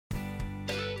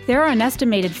There are an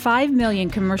estimated 5 million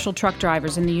commercial truck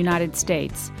drivers in the United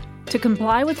States. To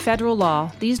comply with federal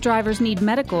law, these drivers need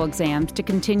medical exams to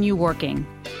continue working.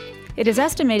 It is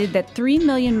estimated that 3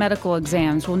 million medical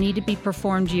exams will need to be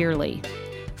performed yearly.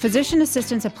 Physician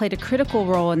assistants have played a critical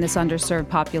role in this underserved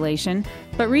population,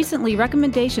 but recently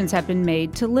recommendations have been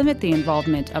made to limit the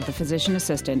involvement of the physician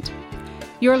assistant.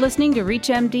 You're listening to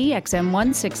ReachMD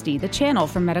XM160, the channel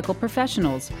for medical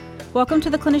professionals. Welcome to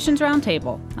the Clinicians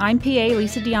Roundtable. I'm PA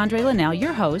Lisa DeAndre Linnell,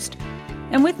 your host,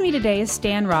 and with me today is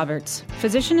Stan Roberts,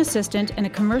 physician assistant and a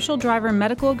commercial driver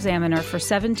medical examiner for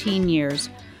 17 years,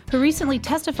 who recently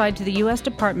testified to the U.S.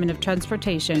 Department of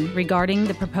Transportation regarding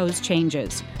the proposed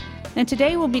changes. And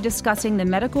today we'll be discussing the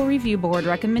Medical Review Board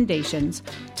recommendations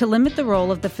to limit the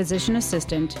role of the physician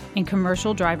assistant in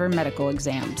commercial driver medical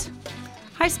exams.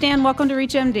 Hi, Stan. Welcome to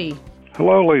ReachMD.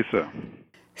 Hello, Lisa.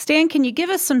 Stan, can you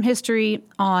give us some history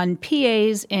on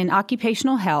PAs in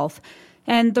occupational health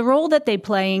and the role that they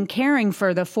play in caring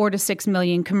for the 4 to 6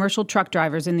 million commercial truck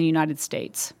drivers in the United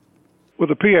States? Well,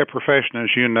 the PA profession, as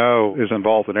you know, is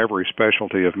involved in every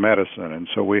specialty of medicine, and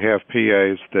so we have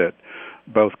PAs that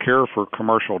both care for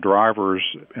commercial drivers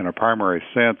in a primary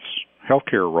sense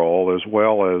healthcare role, as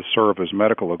well as serve as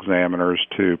medical examiners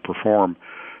to perform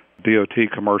DOT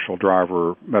commercial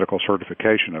driver medical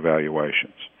certification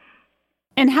evaluations.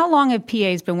 And how long have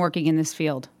PAs been working in this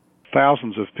field?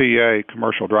 Thousands of PA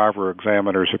commercial driver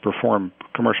examiners have performed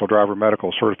commercial driver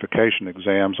medical certification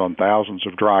exams on thousands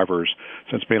of drivers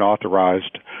since being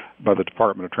authorized by the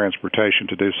Department of Transportation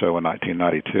to do so in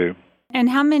 1992. And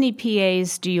how many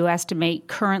PAs do you estimate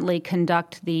currently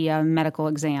conduct the medical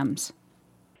exams?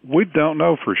 We don't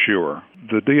know for sure.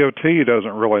 The DOT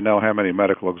doesn't really know how many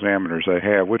medical examiners they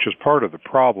have, which is part of the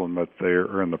problem that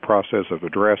they're in the process of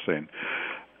addressing.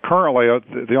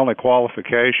 Currently, the only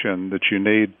qualification that you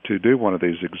need to do one of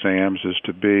these exams is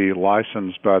to be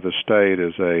licensed by the state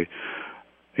as a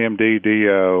MD,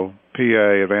 DO,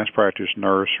 PA, advanced practice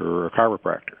nurse, or a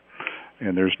chiropractor.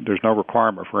 And there's no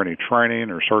requirement for any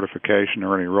training or certification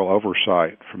or any real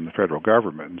oversight from the federal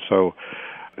government. And so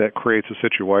that creates a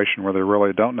situation where they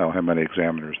really don't know how many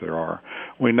examiners there are.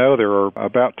 We know there are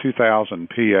about 2,000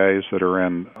 PAs that are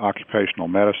in occupational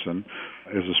medicine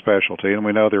as a specialty, and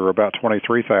we know there are about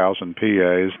 23,000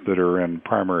 PAs that are in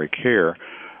primary care.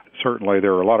 Certainly,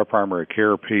 there are a lot of primary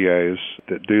care PAs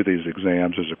that do these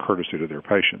exams as a courtesy to their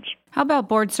patients. How about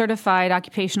board-certified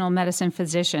occupational medicine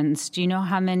physicians? Do you know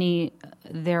how many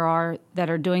there are that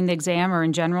are doing the exam or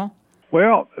in general?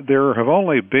 Well, there have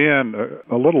only been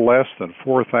a little less than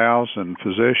 4,000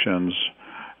 physicians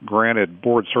granted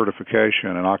board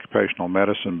certification in occupational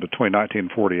medicine between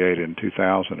 1948 and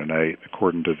 2008,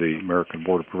 according to the American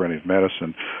Board of Preventive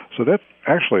Medicine. So that's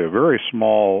actually a very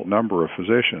small number of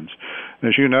physicians.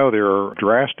 As you know, there are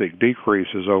drastic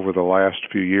decreases over the last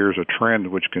few years, a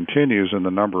trend which continues in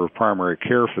the number of primary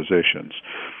care physicians.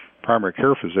 Primary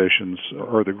care physicians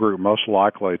are the group most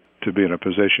likely to be in a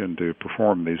position to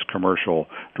perform these commercial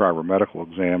driver medical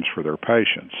exams for their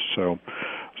patients. So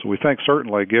we think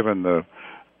certainly given the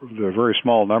very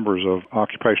small numbers of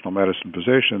occupational medicine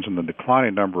physicians and the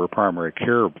declining number of primary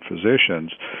care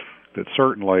physicians, that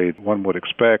certainly one would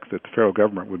expect that the federal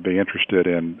government would be interested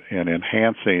in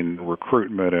enhancing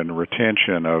recruitment and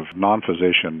retention of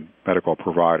non-physician medical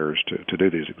providers to do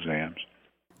these exams.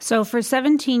 So for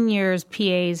 17 years,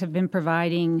 PAs have been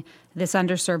providing this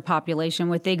underserved population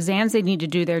with the exams they need to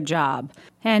do their job.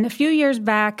 And a few years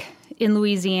back in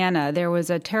Louisiana, there was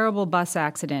a terrible bus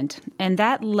accident, and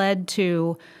that led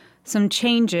to some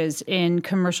changes in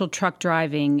commercial truck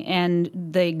driving and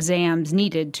the exams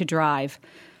needed to drive.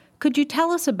 Could you tell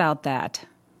us about that?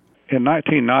 In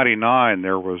 1999,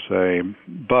 there was a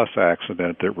bus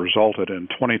accident that resulted in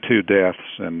 22 deaths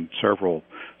and several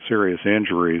serious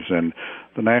injuries, and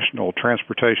the National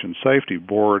Transportation Safety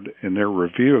Board, in their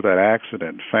review of that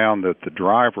accident, found that the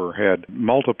driver had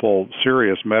multiple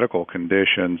serious medical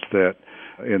conditions that,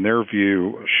 in their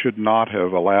view, should not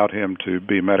have allowed him to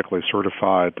be medically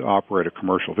certified to operate a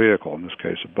commercial vehicle, in this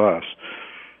case a bus.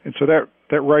 And so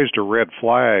that raised a red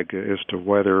flag as to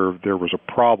whether there was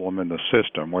a problem in the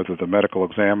system, whether the medical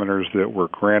examiners that were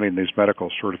granting these medical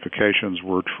certifications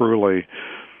were truly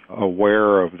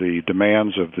aware of the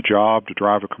demands of the job to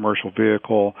drive a commercial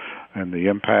vehicle and the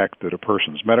impact that a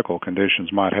person's medical conditions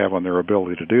might have on their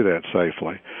ability to do that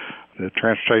safely. The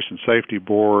Transportation Safety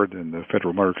Board and the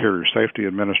Federal Motor Carrier Safety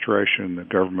Administration, the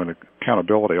Government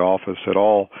Accountability Office had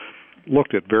all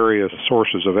looked at various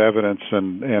sources of evidence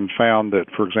and found that,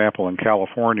 for example, in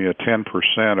California, 10%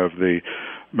 of the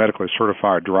medically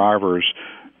certified drivers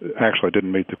actually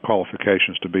didn't meet the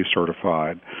qualifications to be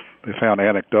certified. They found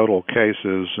anecdotal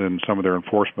cases in some of their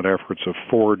enforcement efforts of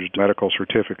forged medical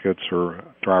certificates or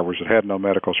drivers that had no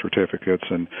medical certificates,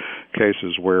 and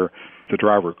cases where the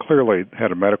driver clearly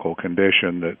had a medical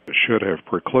condition that should have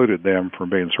precluded them from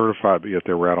being certified, but yet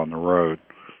they were out on the road.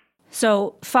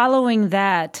 So following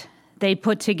that, they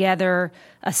put together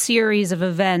a series of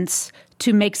events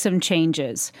to make some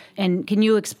changes. And can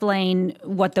you explain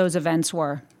what those events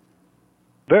were?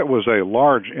 That was a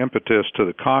large impetus to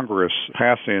the Congress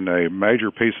passing a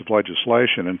major piece of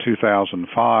legislation in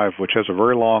 2005, which has a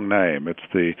very long name. It's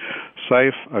the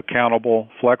Safe, Accountable,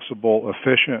 Flexible,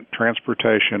 Efficient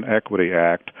Transportation Equity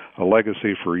Act, a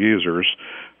legacy for users,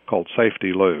 called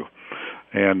SAFETY-LU.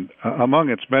 And among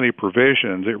its many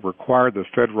provisions, it required the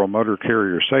Federal Motor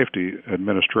Carrier Safety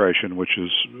Administration, which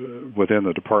is within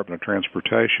the Department of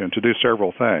Transportation, to do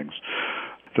several things.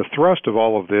 The thrust of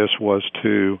all of this was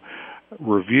to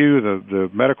review the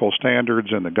medical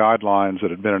standards and the guidelines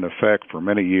that had been in effect for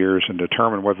many years and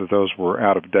determine whether those were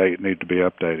out of date and need to be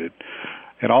updated.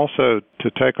 And also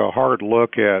to take a hard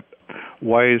look at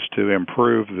ways to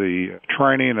improve the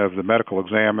training of the medical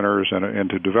examiners and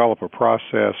to develop a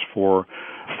process for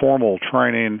formal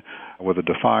training with a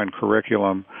defined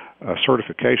curriculum,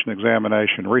 certification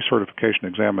examination, recertification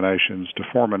examinations, to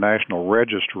form a national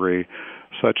registry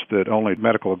such that only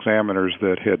medical examiners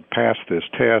that had passed this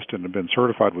test and had been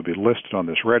certified would be listed on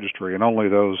this registry, and only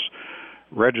those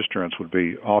registrants would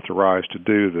be authorized to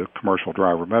do the commercial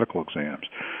driver medical exams.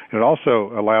 And it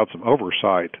also allowed some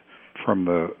oversight from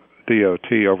the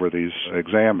DOT over these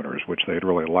examiners, which they had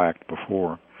really lacked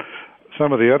before.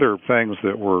 Some of the other things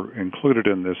that were included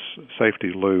in this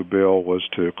SAFETY-LU bill was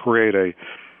to create a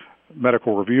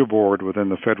medical review board within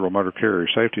the Federal Motor Carrier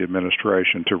Safety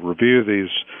Administration to review these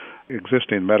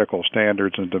existing medical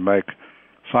standards and to make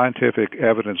scientific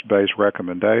evidence-based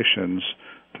recommendations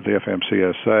to the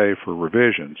FMCSA for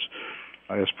revisions.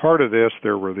 As part of this,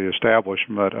 there were the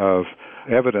establishment of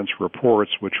evidence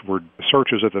reports, which were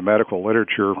searches of the medical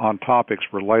literature on topics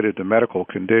related to medical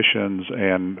conditions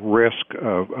and risk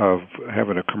of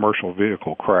having a commercial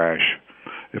vehicle crash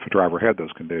if a driver had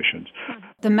those conditions.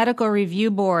 The Medical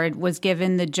Review Board was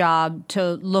given the job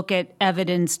to look at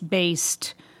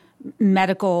evidence-based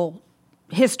medical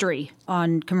history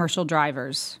on commercial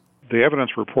drivers. The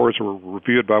evidence reports were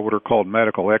reviewed by what are called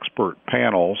medical expert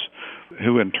panels,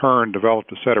 who in turn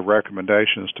developed a set of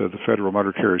recommendations to the Federal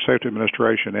Motor Carrier Safety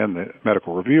Administration and the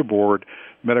Medical Review Board.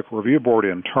 Medical Review Board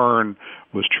in turn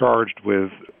was charged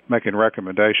with making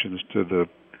recommendations to the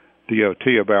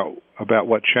DOT about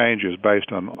what changes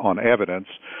based on evidence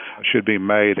should be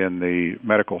made in the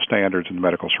medical standards and the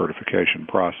medical certification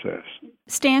process.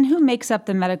 Stan, who makes up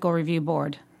the Medical Review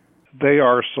Board? They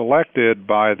are selected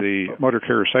by the Motor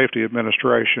Carrier Safety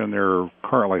Administration. There are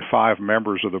currently 5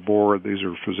 members of the board. These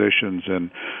are physicians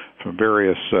from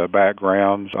various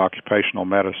backgrounds: occupational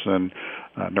medicine,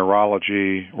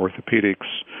 neurology, orthopedics,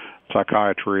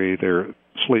 psychiatry,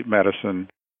 sleep medicine.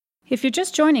 If you're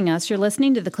just joining us, you're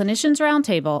listening to the Clinicians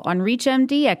Roundtable on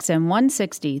ReachMD XM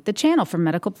 160, the channel for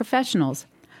medical professionals.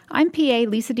 I'm PA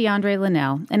Lisa DeAndre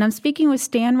Linnell, and I'm speaking with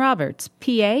Stan Roberts,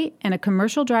 PA and a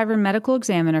commercial driver medical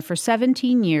examiner for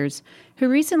 17 years, who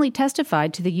recently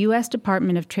testified to the U.S.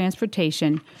 Department of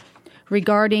Transportation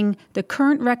regarding the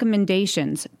current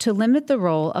recommendations to limit the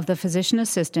role of the physician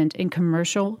assistant in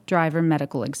commercial driver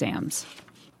medical exams.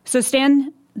 So,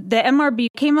 Stan, the MRB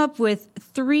came up with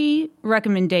 3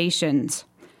 recommendations,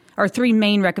 or 3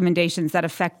 main recommendations that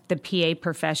affect the PA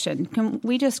profession. Can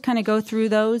we just kind of go through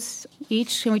those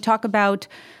each? Can we talk about,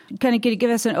 kind of give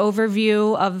us an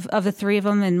overview of the 3 of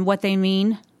them and what they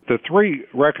mean? The 3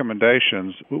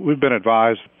 recommendations, we've been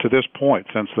advised to this point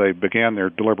since they began their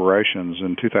deliberations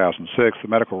in 2006, the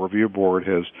Medical Review Board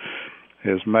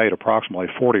has made approximately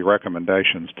 40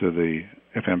 recommendations to the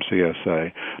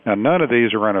FMCSA. Now, none of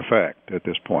these are in effect at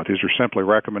this point. These are simply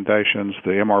recommendations.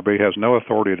 The MRB has no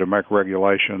authority to make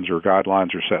regulations or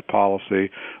guidelines or set policy.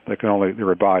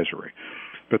 They're advisory.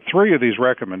 But 3 of these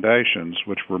recommendations,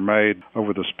 which were made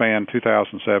over the span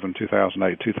 2007,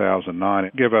 2008,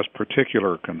 2009, give us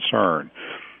particular concern.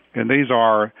 And these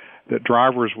are that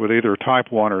drivers with either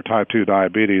type 1 or type 2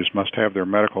 diabetes must have their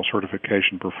medical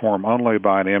certification performed only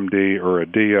by an MD or a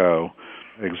DO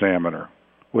examiner,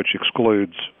 which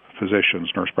excludes physicians,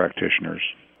 nurse practitioners.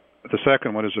 The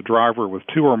second one is a driver with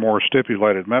 2 or more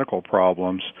stipulated medical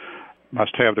problems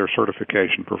must have their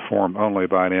certification performed only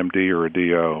by an MD or a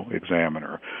DO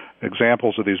examiner.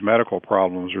 Examples of these medical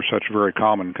problems are such very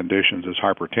common conditions as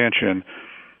hypertension,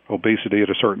 obesity at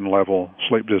a certain level,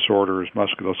 sleep disorders,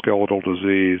 musculoskeletal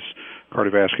disease,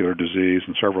 cardiovascular disease,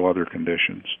 and several other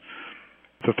conditions.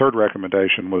 The third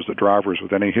recommendation was that drivers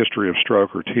with any history of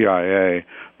stroke or TIA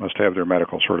must have their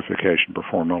medical certification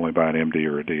performed only by an MD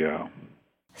or a DO.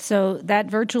 So that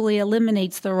virtually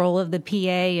eliminates the role of the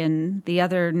PA and the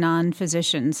other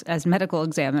non-physicians as medical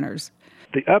examiners.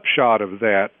 The upshot of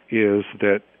that is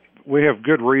that we have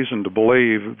good reason to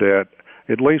believe that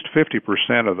at least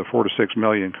 50% of the 4 to 6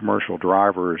 million commercial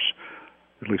drivers,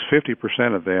 at least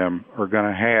 50% of them are going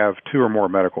to have 2 or more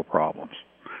medical problems,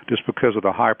 just because of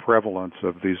the high prevalence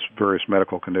of these various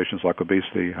medical conditions like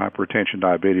obesity, hypertension,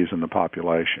 diabetes in the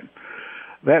population.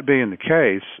 That being the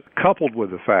case, coupled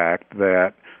with the fact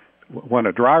that when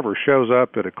a driver shows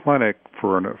up at a clinic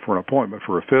for an appointment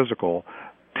for a physical,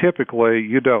 typically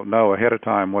you don't know ahead of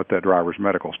time what that driver's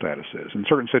medical status is. In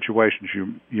certain situations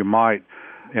you might,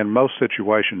 in most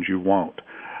situations you won't.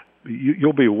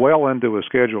 You'll be well into a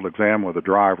scheduled exam with a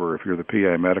driver if you're the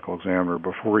PA medical examiner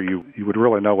before you would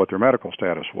really know what their medical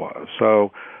status was.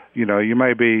 So, you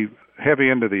may be heavy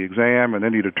into the exam and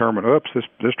then you determine,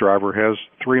 this driver has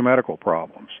 3 medical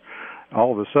problems.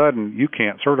 All of a sudden, you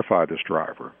can't certify this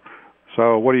driver.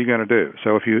 So what are you going to do?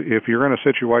 So if you're in a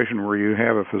situation where you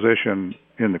have a physician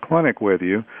in the clinic with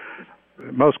you,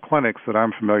 most clinics that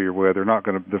I'm familiar with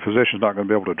the physician's not going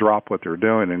to be able to drop what they're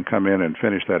doing and come in and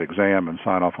finish that exam and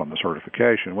sign off on the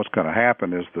certification. What's going to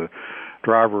happen is the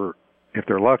driver, if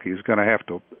they're lucky, is going to have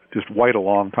to just wait a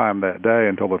long time that day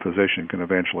until the physician can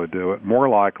eventually do it. More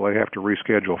likely have to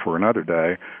reschedule for another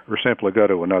day or simply go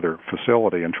to another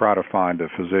facility and try to find a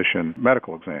physician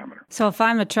medical examiner. So if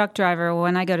I'm a truck driver,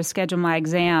 when I go to schedule my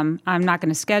exam, I'm not going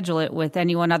to schedule it with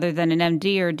anyone other than an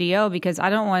MD or DO because I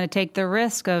don't want to take the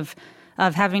risk of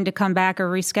having to come back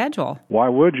or reschedule. Why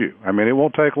would you? I mean, it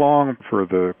won't take long for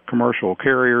the commercial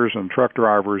carriers and truck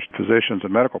drivers, physicians,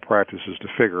 and medical practices to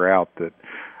figure out that,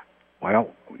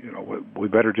 we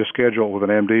better just schedule it with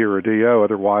an MD or a DO.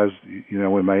 Otherwise,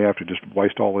 we may have to just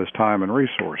waste all this time and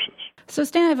resources. So,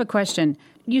 Stan, I have a question.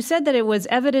 You said that it was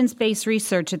evidence-based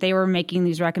research that they were making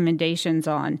these recommendations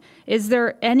on. Is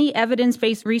there any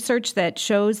evidence-based research that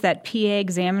shows that PA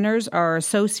examiners are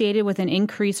associated with an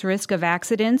increased risk of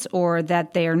accidents or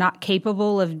that they are not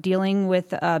capable of dealing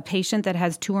with a patient that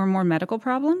has 2 or more medical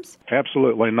problems?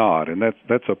 Absolutely not, and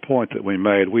that's a point that we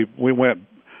made. We went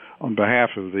on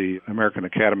behalf of the American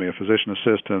Academy of Physician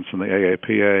Assistants and the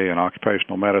AAPA and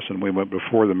Occupational Medicine. We went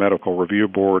before the Medical Review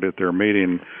Board at their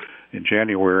meeting in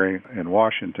January in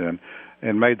Washington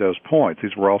and made those points.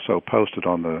 These were also posted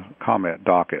on the comment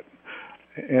docket.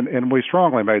 And we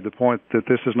strongly made the point that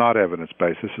this is not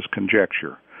evidence-based. This is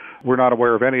conjecture. We're not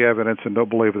aware of any evidence and don't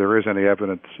believe there is any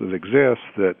evidence that exists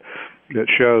that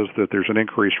shows that there's an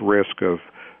increased risk of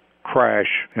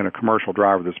crash in a commercial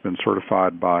driver that's been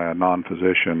certified by a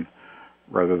non-physician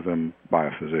rather than by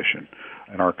a physician.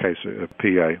 In our case, a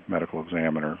PA medical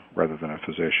examiner rather than a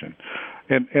physician.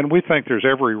 And we think there's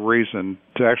every reason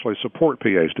to actually support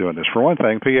PAs doing this. For one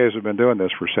thing, PAs have been doing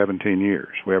this for 17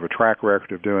 years. We have a track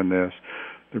record of doing this.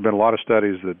 There have been a lot of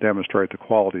studies that demonstrate the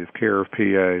quality of care of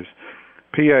PAs.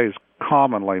 PAs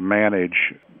commonly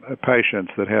manage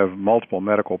patients that have multiple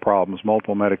medical problems,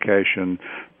 multiple medication,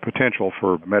 potential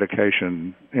for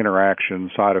medication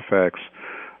interaction, side effects.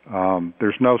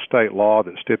 There's no state law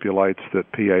that stipulates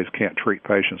that PAs can't treat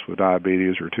patients with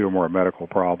diabetes or 2 or more medical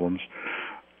problems.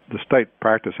 The State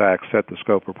Practice Act set the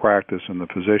scope of practice, and the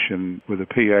physician with the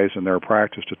PAs in their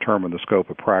practice determined the scope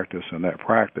of practice in that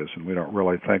practice, and we don't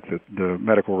really think that the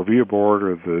Medical Review Board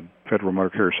or the Federal Motor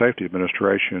Carrier Safety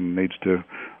Administration needs to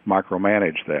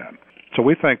micromanage that. So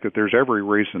we think that there's every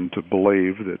reason to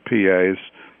believe that PAs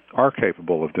are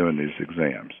capable of doing these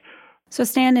exams. So,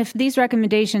 Stan, if these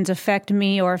recommendations affect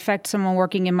me or affect someone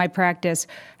working in my practice,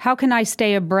 how can I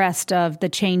stay abreast of the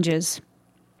changes?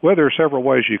 Well, there are several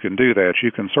ways you can do that.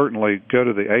 You can certainly go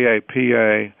to the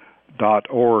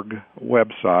AAPA.org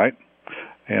website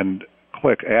and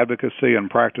click Advocacy and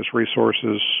Practice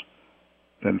Resources,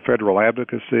 then Federal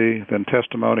Advocacy, then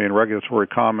Testimony and Regulatory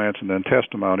Comments, and then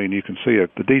Testimony, and you can see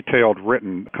the detailed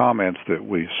written comments that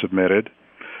we submitted.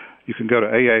 You can go to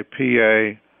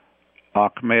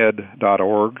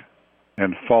AAPA.OCMED.org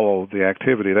and follow the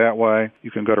activity that way. You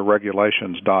can go to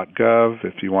regulations.gov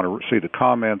if you want to see the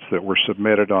comments that were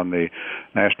submitted on the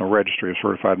National Registry of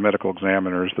Certified Medical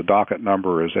Examiners. The docket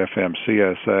number is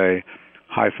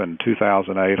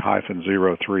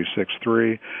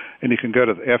FMCSA-2008-0363, and you can go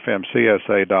to the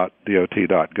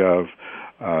fmcsa.dot.gov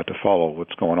to follow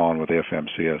what's going on with the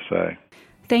FMCSA.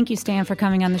 Thank you, Stan, for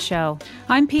coming on the show.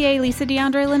 I'm PA Lisa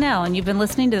DeAndre Linnell, and you've been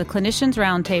listening to the Clinicians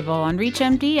Roundtable on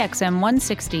ReachMD XM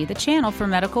 160, the channel for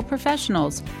medical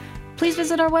professionals. Please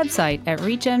visit our website at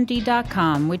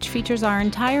reachmd.com, which features our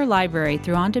entire library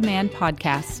through on-demand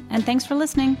podcasts. And thanks for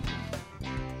listening.